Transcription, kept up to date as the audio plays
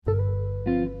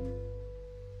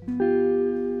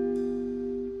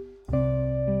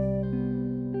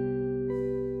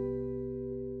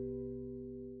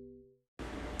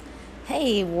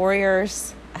Hey,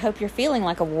 warriors. I hope you're feeling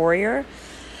like a warrior.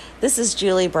 This is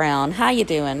Julie Brown. How you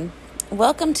doing?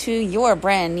 Welcome to your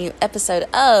brand new episode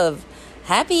of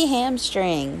Happy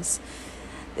Hamstrings.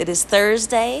 It is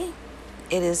Thursday.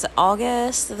 It is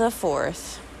August the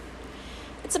 4th.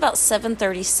 It's about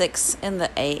 7:36 in the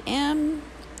a.m.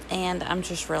 and I'm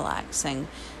just relaxing.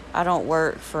 I don't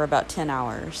work for about 10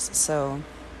 hours, so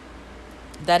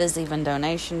that is even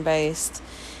donation-based.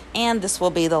 And this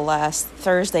will be the last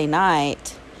Thursday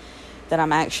night that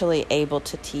I'm actually able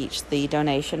to teach the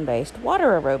donation-based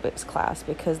water aerobics class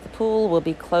because the pool will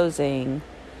be closing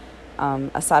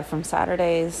aside from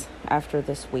Saturdays after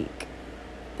this week.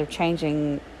 They're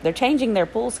changing their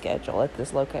pool schedule at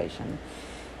this location.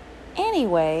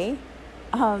 Anyway,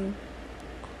 how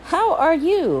are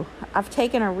you? I've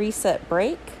taken a reset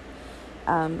break.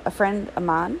 A friend of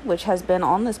mine, which has been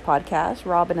on this podcast,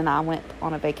 Robin and I went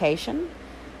on a vacation.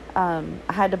 I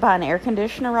had to buy an air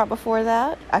conditioner right before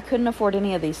that. I couldn't afford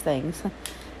any of these things.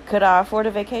 Could I afford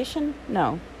a vacation?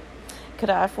 No. Could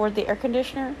I afford the air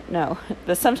conditioner? No.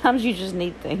 But sometimes you just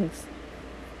need things.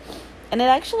 And it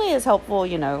actually is helpful,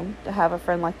 to have a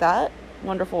friend like that,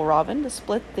 wonderful Robin, to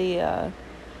split the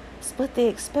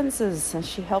expenses, and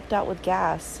she helped out with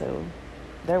gas, so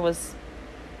there was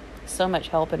so much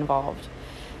help involved.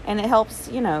 And it helps,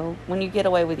 when you get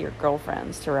away with your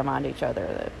girlfriends, to remind each other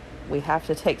that we have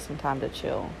to take some time to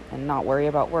chill and not worry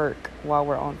about work while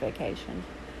we're on vacation.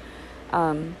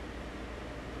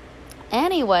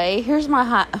 Anyway, here's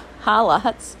my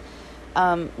highlights.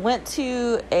 Went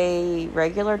to a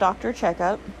regular doctor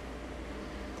checkup.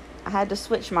 I had to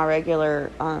switch my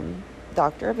regular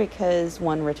doctor because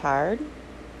one retired.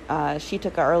 She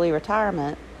took an early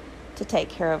retirement to take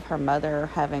care of her mother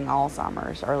having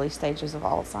Alzheimer's, early stages of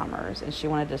Alzheimer's, and she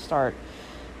wanted to start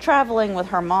traveling with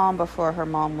her mom before her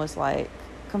mom was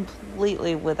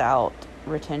completely without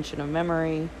retention of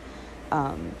memory.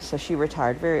 So she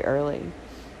retired very early.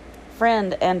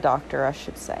 Friend and doctor, I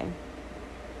should say.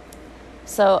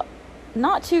 So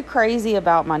not too crazy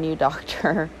about my new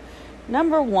doctor.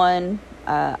 Number one,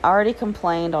 I already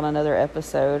complained on another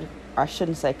episode. Or I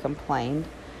shouldn't say complained.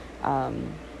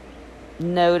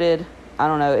 Noted. I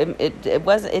don't know. It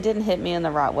didn't hit me in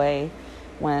the right way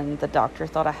when the doctor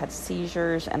thought I had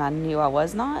seizures, and I knew I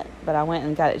was not, but I went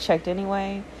and got it checked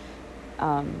anyway.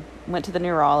 Went to the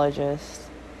neurologist.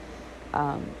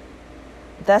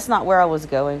 That's not where I was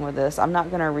going with this. I'm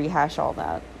not going to rehash all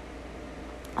that.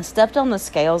 I stepped on the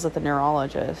scales at the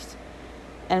neurologist,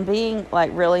 and being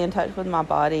really in touch with my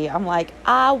body, I'm like,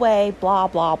 I weigh blah,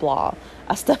 blah, blah.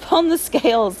 I step on the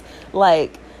scales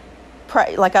like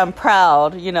I'm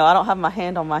proud, I don't have my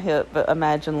hand on my hip, but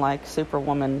imagine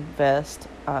Superwoman vest,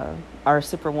 or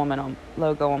Superwoman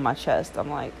logo on my chest. I'm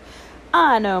like,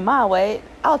 I know my weight.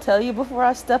 I'll tell you before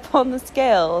I step on the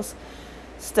scales.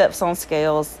 Steps on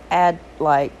scales, add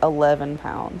 11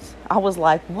 pounds. I was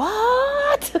like,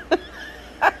 what?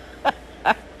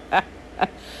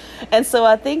 And so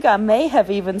I think I may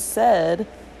have even said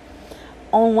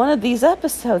on one of these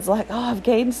episodes, I've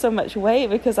gained so much weight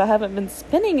because I haven't been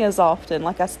spinning as often.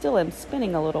 I still am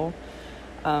spinning a little,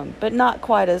 but not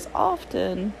quite as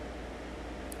often.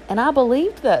 And I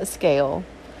believed that scale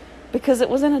because it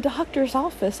was in a doctor's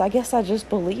office. I guess I just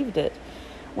believed it.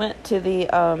 Went to the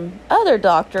other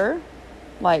doctor,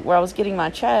 where I was getting my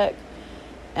check,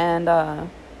 and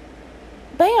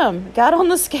bam, got on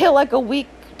the scale a week,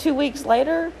 2 weeks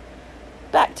later,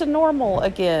 back to normal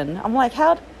again. I'm like,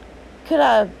 how could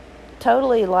I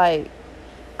totally, I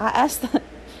asked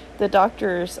the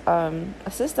doctor's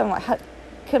assistant,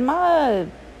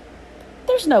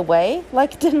 there's no way,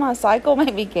 did my cycle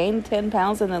make me gain 10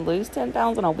 pounds and then lose 10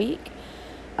 pounds in a week?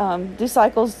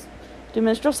 Do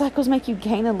menstrual cycles make you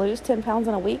gain and lose 10 pounds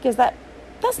in a week?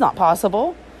 That's not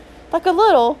possible. A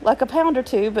little, a pound or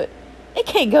two, but it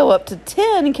can't go up to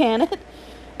 10, can it?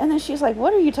 And then she's like,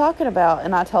 what are you talking about?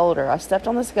 And I told her, I stepped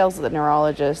on the scales of the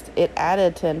neurologist. It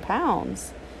added 10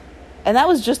 pounds. And that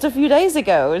was just a few days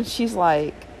ago. And she's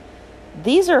like,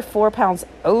 these are 4 pounds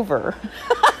over.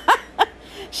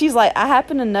 She's like, I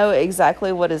happen to know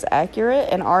exactly what is accurate,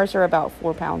 and ours are about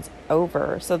 4 pounds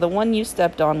over. So the one you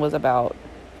stepped on was about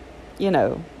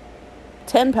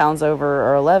 10 pounds over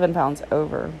or 11 pounds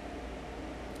over.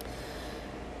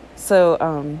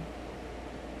 So,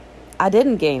 I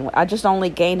didn't gain. I just only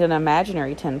gained an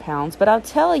imaginary 10 pounds. But I'll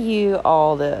tell you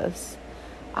all this.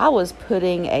 I was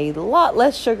putting a lot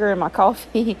less sugar in my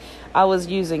coffee. I was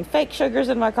using fake sugars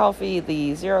in my coffee,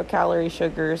 the 0-calorie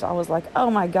sugars. I was like, oh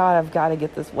my God, I've got to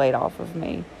get this weight off of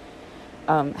me.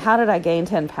 How did I gain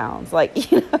 10 pounds?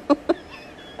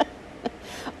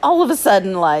 All of a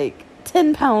sudden,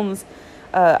 10 pounds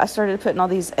I started putting all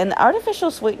these, and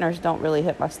artificial sweeteners don't really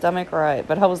hit my stomach right,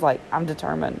 but I was like, I'm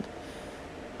determined.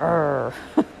 Urgh.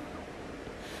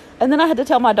 And then I had to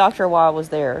tell my doctor why I was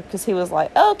there, because he was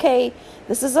like, okay,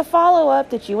 this is a follow-up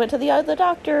that you went to the other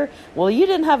doctor. Well, you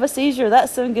didn't have a seizure.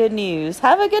 That's some good news.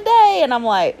 Have a good day. And I'm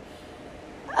like,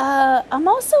 I'm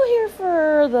also here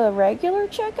for the regular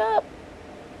checkup.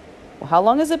 Well, how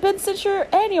long has it been since your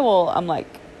annual? I'm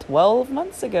like, 12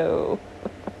 months ago.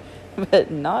 But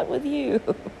not with you.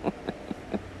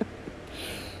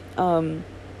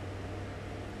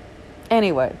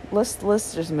 Anyway,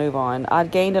 let's just move on. I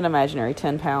gained an imaginary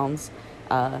 10 pounds.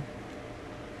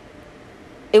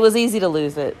 It was easy to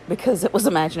lose it because it was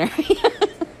imaginary.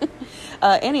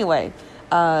 Anyway,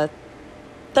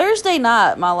 Thursday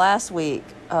night, my last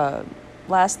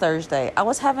Thursday, I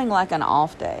was having like an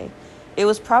off day. It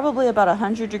was probably about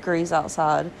 100 degrees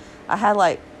outside. I had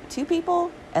like 2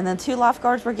 people, and then 2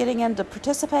 lifeguards were getting in to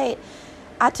participate.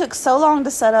 I took so long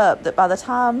to set up that by the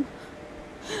time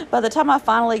I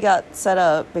finally got set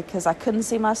up, because I couldn't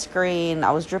see my screen,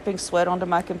 I was dripping sweat onto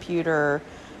my computer.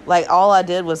 Like, all I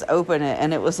did was open it,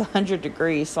 and it was 100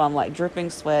 degrees, so I'm like dripping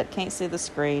sweat, can't see the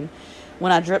screen.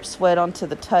 When I dripped sweat onto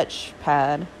the touch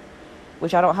pad,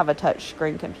 which I don't have a touch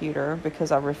screen computer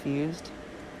because I refused,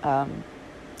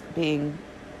 being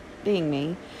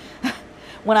me.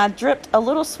 When I dripped a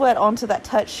little sweat onto that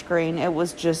touch screen, it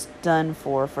was just done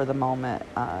for the moment.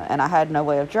 And I had no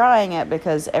way of drying it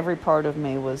because every part of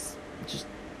me was just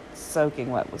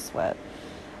soaking wet with sweat.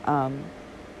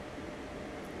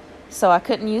 So I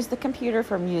couldn't use the computer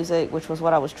for music, which was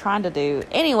what I was trying to do.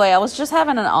 Anyway, I was just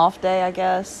having an off day, I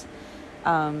guess.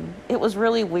 It was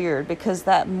really weird because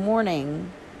that morning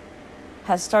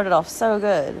had started off so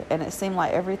good. And it seemed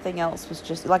like everything else was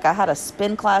just... Like, I had a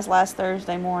spin class last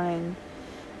Thursday morning.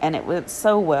 And it went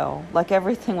so well. Like,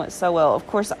 everything went so well. Of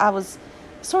course, I was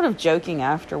sort of joking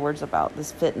afterwards about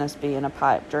this fitness being a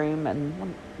pipe dream.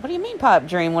 And what do you mean pipe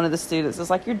dream? One of the students was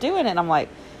like, you're doing it. And I'm like,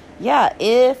 yeah,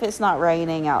 if it's not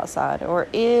raining outside, or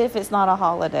if it's not a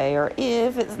holiday, or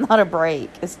if it's not a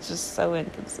break. It's just so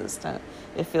inconsistent.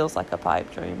 It feels like a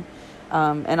pipe dream.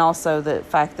 And also the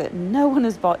fact that no one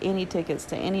has bought any tickets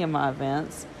to any of my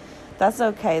events. That's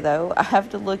okay, though. I have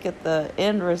to look at the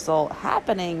end result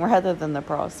happening rather than the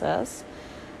process.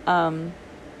 So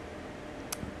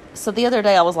the other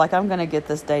day I was like, I'm going to get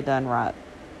this day done right.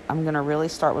 I'm going to really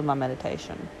start with my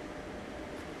meditation.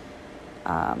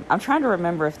 I'm trying to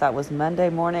remember if that was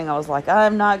Monday morning. I was like,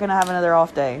 I'm not going to have another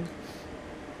off day.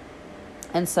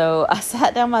 And so I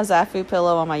sat down my Zafu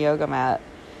pillow on my yoga mat.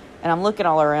 And I'm looking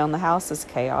all around. The house is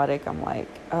chaotic. I'm like,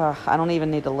 I don't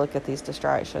even need to look at these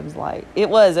distractions. Like, it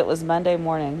was Monday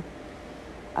morning.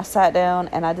 I sat down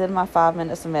and I did my 5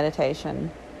 minutes of meditation.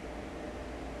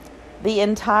 The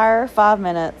entire 5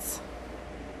 minutes,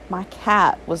 my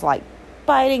cat was like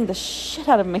biting the shit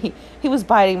out of me. He was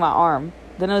biting my arm.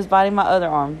 Then he was biting my other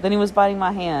arm. Then he was biting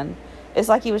my hand. It's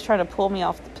like he was trying to pull me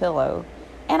off the pillow.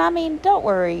 And I mean, don't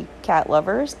worry, cat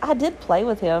lovers. I did play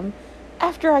with him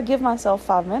after I give myself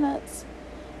 5 minutes.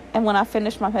 And when I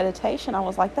finished my meditation, I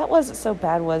was like, that wasn't so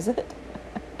bad, was it?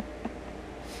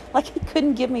 Like, he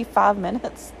couldn't give me 5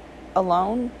 minutes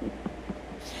alone.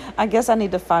 I guess I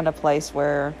need to find a place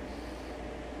where,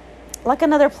 like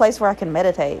another place where I can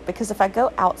meditate. Because if I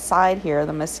go outside here,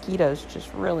 the mosquitoes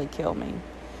just really kill me.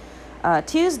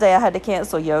 Tuesday, I had to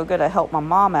cancel yoga to help my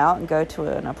mom out and go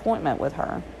to an appointment with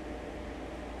her.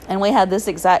 And we had this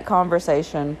exact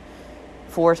conversation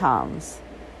 4 times.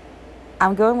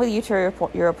 I'm going with you to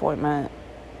your appointment.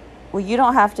 Well, you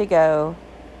don't have to go.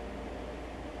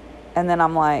 And then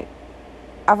I'm like,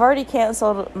 I've already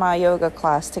canceled my yoga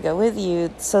class to go with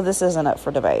you, so this isn't up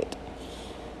for debate.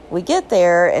 We get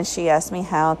there, and she asked me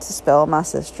how to spell my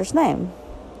sister's name.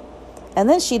 And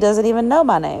then she doesn't even know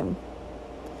my name.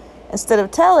 Instead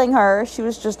of telling her, she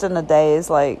was just in a daze,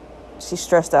 like, she's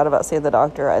stressed out about seeing the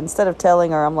doctor. Instead of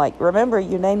telling her, I'm like, remember,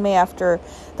 you named me after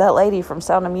that lady from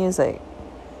Sound of Music.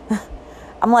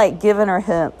 I'm like giving her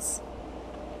hints.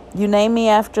 You named me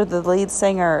after the lead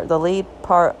singer, the lead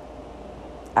part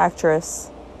actress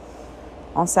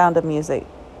on Sound of Music.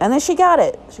 And then she got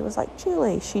it. She was like,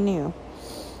 Julie, she knew.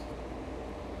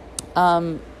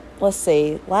 Let's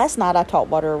see. Last night I taught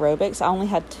water aerobics. I only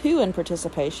had 2 in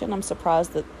participation. I'm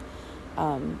surprised that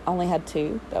I only had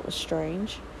 2. That was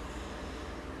strange.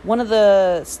 One of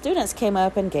the students came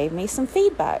up and gave me some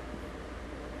feedback.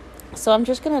 So I'm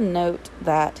just going to note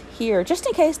that here, just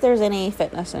in case there's any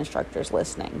fitness instructors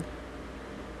listening.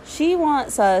 She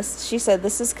said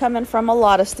this is coming from a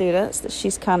lot of students, that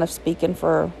she's kind of speaking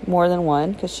for more than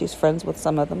one because she's friends with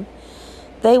some of them.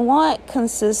 They want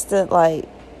consistent, like,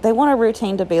 they want a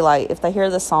routine to be like, if they hear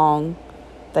the song,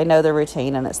 They know the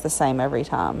routine and it's the same every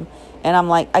time. And I'm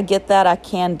like, I get that. I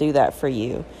can do that for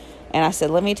you. And I said,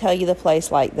 let me tell you the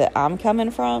place like that I'm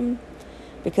coming from,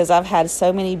 because I've had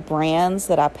so many brands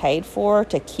that I paid for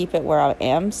to keep it where I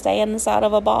am staying inside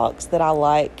of a box that I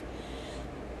like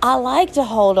to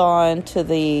hold on to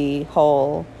the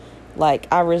whole, like,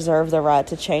 I reserve the right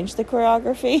to change the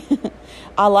choreography.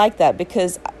 I like that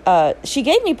because she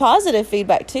gave me positive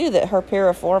feedback too, that her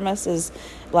piriformis is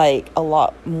like a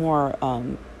lot more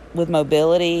with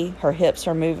mobility. Her hips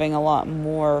are moving a lot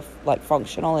more like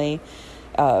functionally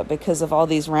because of all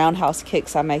these roundhouse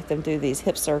kicks. I make them do these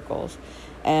hip circles.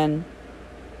 And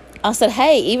I said,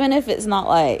 hey, even if it's not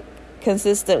like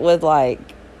consistent with like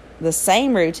the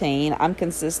same routine, I'm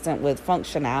consistent with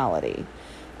functionality.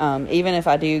 Even if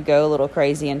I do go a little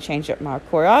crazy and change up my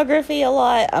choreography a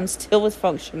lot, I'm still with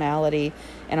functionality,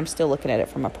 and I'm still looking at it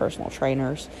from a personal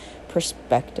trainer's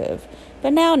perspective.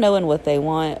 But now, knowing what they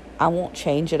want, I won't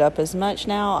change it up as much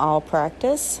now. I'll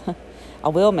practice. I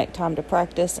will make time to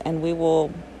practice, and we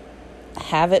will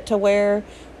have it to where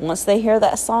once they hear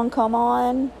that song come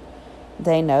on,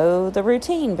 they know the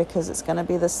routine, because it's going to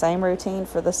be the same routine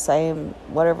for the same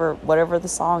whatever the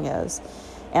song is.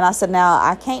 And I said, now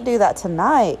I can't do that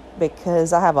tonight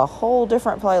because I have a whole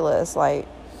different playlist. Like,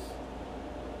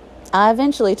 I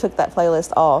eventually took that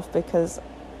playlist off because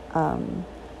I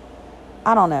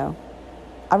don't know,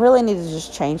 I really need to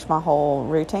just change my whole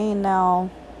routine now.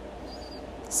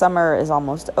 Summer is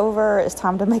almost over. It's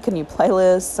time to make a new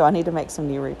playlist, so I need to make some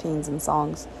new routines and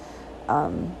songs. I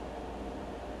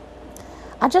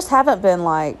just haven't been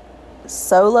like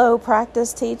solo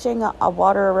practice teaching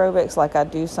water aerobics like I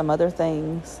do some other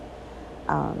things.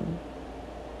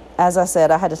 As I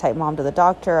said, I had to take Mom to the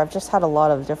doctor. I've just had a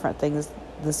lot of different things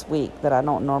this week that I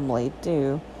don't normally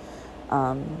do.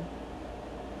 But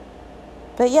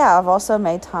yeah, I've also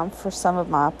made time for some of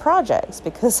my projects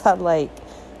because I like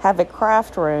have a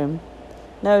craft room.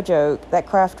 No joke, that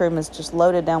craft room is just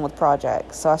loaded down with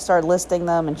projects. So I started listing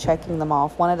them and checking them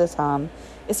off one at a time.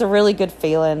 It's a really good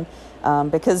feeling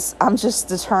because I'm just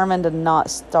determined to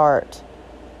not start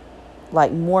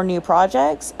like more new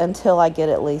projects until I get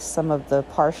at least some of the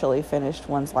partially finished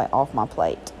ones like off my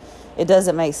plate. It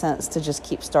doesn't make sense to just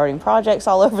keep starting projects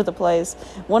all over the place.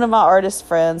 One of my artist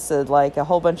friends said like a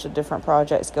whole bunch of different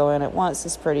projects going at once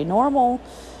is pretty normal.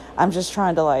 I'm just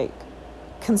trying to like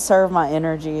conserve my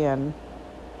energy and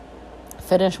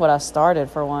finish what I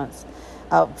started for once.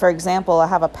 For example, I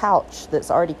have a pouch that's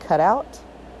already cut out.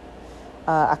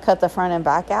 I cut the front and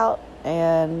back out,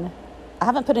 and I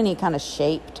haven't put any kind of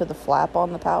shape to the flap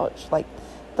on the pouch, like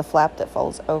the flap that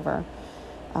folds over.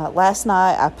 Last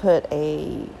night I put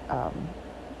a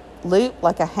loop,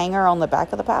 like a hanger on the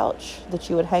back of the pouch that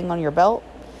you would hang on your belt,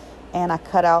 and I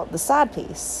cut out the side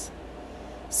piece.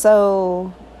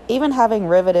 So even having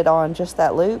riveted on just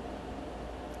that loop,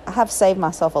 I have saved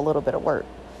myself a little bit of work.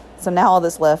 So now all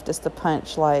that's left is to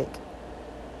punch like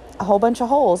a whole bunch of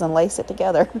holes and lace it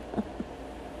together.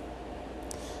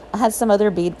 I had some other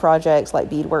bead projects, like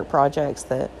beadwork projects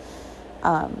that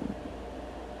I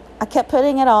kept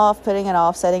putting it off,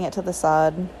 setting it to the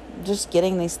side, just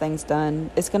getting these things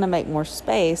done. It's going to make more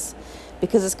space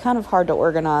because it's kind of hard to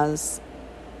organize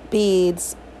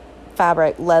beads,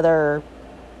 fabric, leather,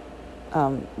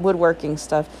 woodworking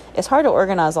stuff. It's hard to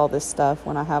organize all this stuff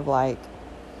when I have like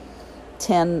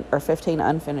 10 or 15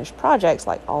 unfinished projects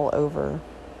like all over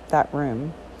that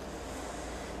room.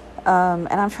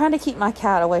 And I'm trying to keep my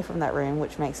cat away from that room,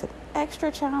 which makes it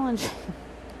extra challenging.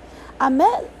 I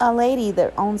met a lady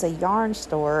that owns a yarn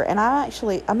store, and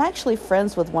I'm actually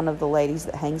friends with one of the ladies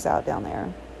that hangs out down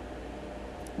there.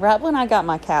 Right when I got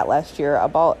my cat last year, I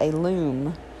bought a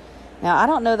loom. Now, I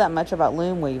don't know that much about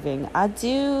loom weaving. I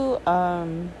do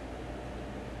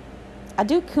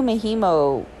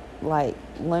kumihimo, like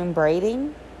loom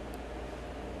braiding,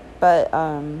 but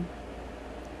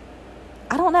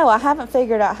I don't know. I haven't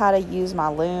figured out how to use my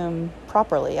loom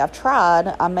properly. I've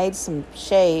tried. I made some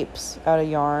shapes out of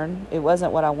yarn. It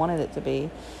wasn't what I wanted it to be.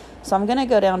 So I'm going to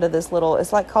go down to this little,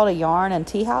 it's like called a yarn and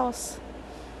tea house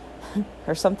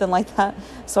or something like that.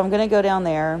 So I'm going to go down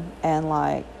there and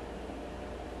like,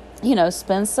 you know,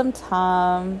 spend some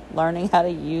time learning how to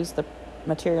use the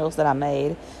materials that I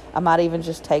made. I might even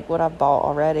just take what I've bought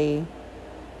already,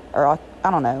 or I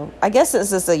don't know. I guess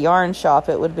it's just a yarn shop.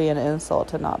 It would be an insult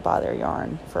to not buy their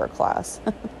yarn for a class.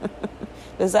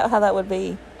 Is that how that would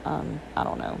be? I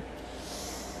don't know.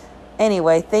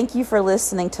 Anyway, thank you for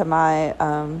listening to my,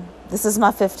 this is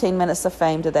my 15 minutes of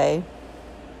fame today.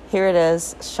 Here it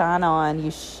is. Shine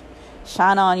on,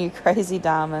 shine on, you crazy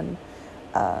diamond.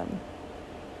 I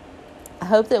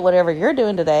hope that whatever you're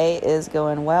doing today is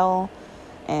going well.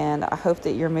 And I hope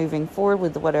that you're moving forward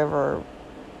with whatever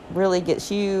really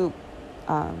gets you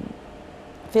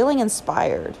feeling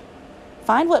inspired.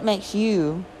 Find what makes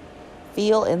you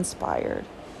feel inspired.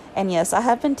 And yes, I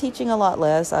have been teaching a lot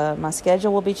less. My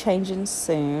schedule will be changing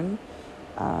soon.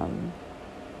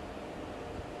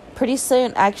 Pretty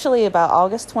soon, actually about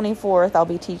August 24th, I'll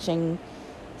be teaching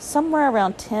somewhere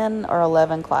around 10 or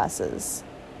 11 classes.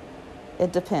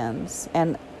 It depends.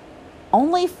 And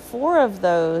only 4 of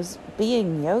those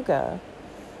being yoga,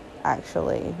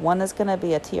 actually. One is going to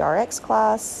be a TRX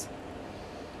class.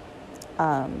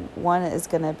 One is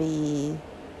going to be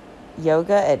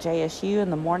yoga at JSU in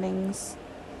the mornings.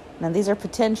 Now, these are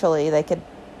potentially, they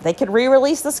could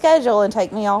re-release the schedule and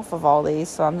take me off of all these.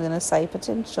 So I'm going to say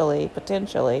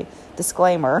potentially,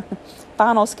 disclaimer,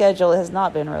 final schedule has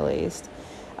not been released.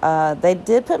 They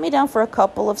did put me down for a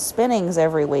couple of spinnings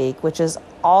every week, which is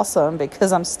awesome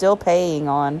because I'm still paying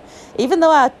on, even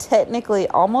though I technically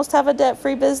almost have a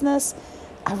debt-free business,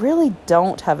 I really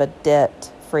don't have a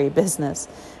debt-free business.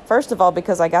 First of all,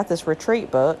 because I got this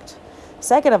retreat booked.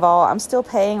 Second of all, I'm still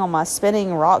paying on my spinning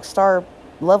Rockstar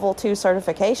Level 2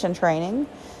 certification training.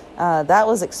 That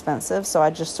was expensive, so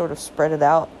I just sort of spread it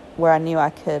out where I knew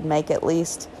I could make at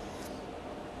least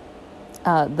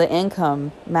the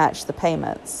income match the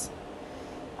payments.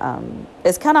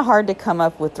 It's kind of hard to come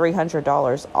up with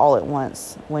 $300 all at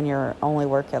once when you're only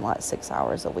working like 6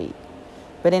 hours a week.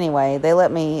 But anyway, they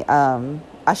let me,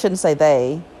 I shouldn't say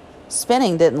they,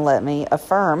 spinning didn't let me,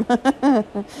 Affirm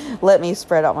let me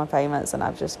spread out my payments, and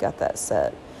I've just got that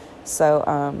set.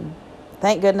 So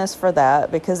thank goodness for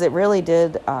that, because it really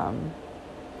did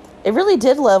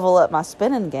level up my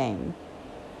spinning game.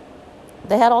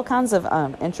 They had all kinds of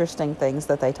interesting things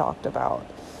that they talked about.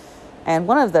 And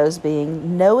one of those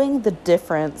being knowing the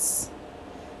difference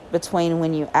between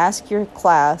when you ask your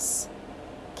class,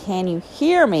 can you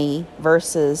hear me,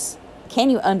 versus can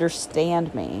you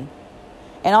understand me?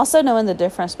 And also knowing the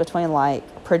difference between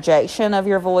like projection of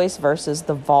your voice versus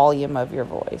the volume of your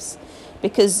voice.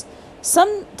 Because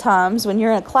sometimes when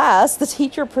you're in a class, the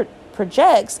teacher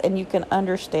projects and you can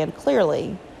understand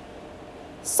clearly.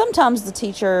 Sometimes the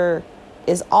teacher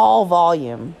is all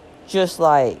volume, just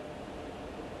like,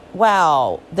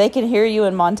 wow, they can hear you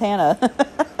in Montana.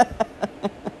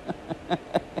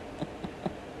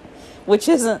 Which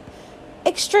isn't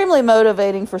extremely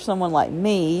motivating for someone like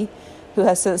me who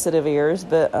has sensitive ears,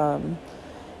 but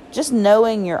just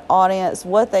knowing your audience,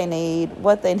 what they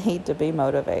need to be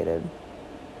motivated.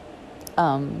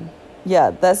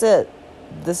 Yeah, that's it.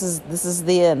 This is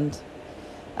the end.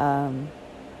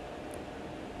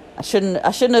 I shouldn't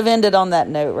have ended on that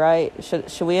note, right?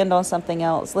 Should we end on something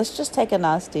else? Let's just take a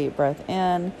nice deep breath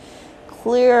in.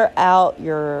 Clear out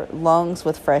your lungs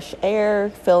with fresh air,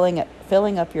 filling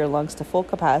up your lungs to full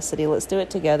capacity. Let's do it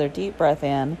together. Deep breath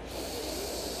in.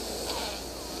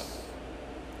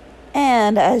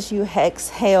 And as you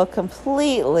exhale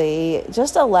completely,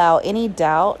 just allow any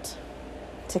doubt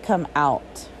to come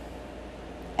out.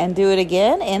 And do it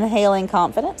again, inhaling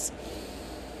confidence.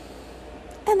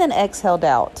 And then exhale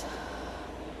doubt.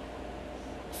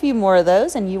 A few more of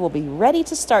those and you will be ready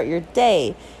to start your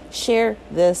day. Share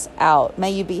this out.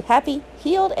 May you be happy,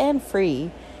 healed, and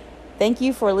free. Thank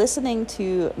you for listening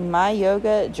to my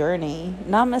yoga journey.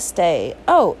 Namaste.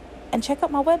 Oh, and check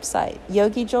out my website,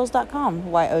 yogijules.com,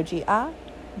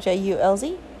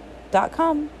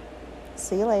 YOGIJULZ.com.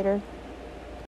 See you later.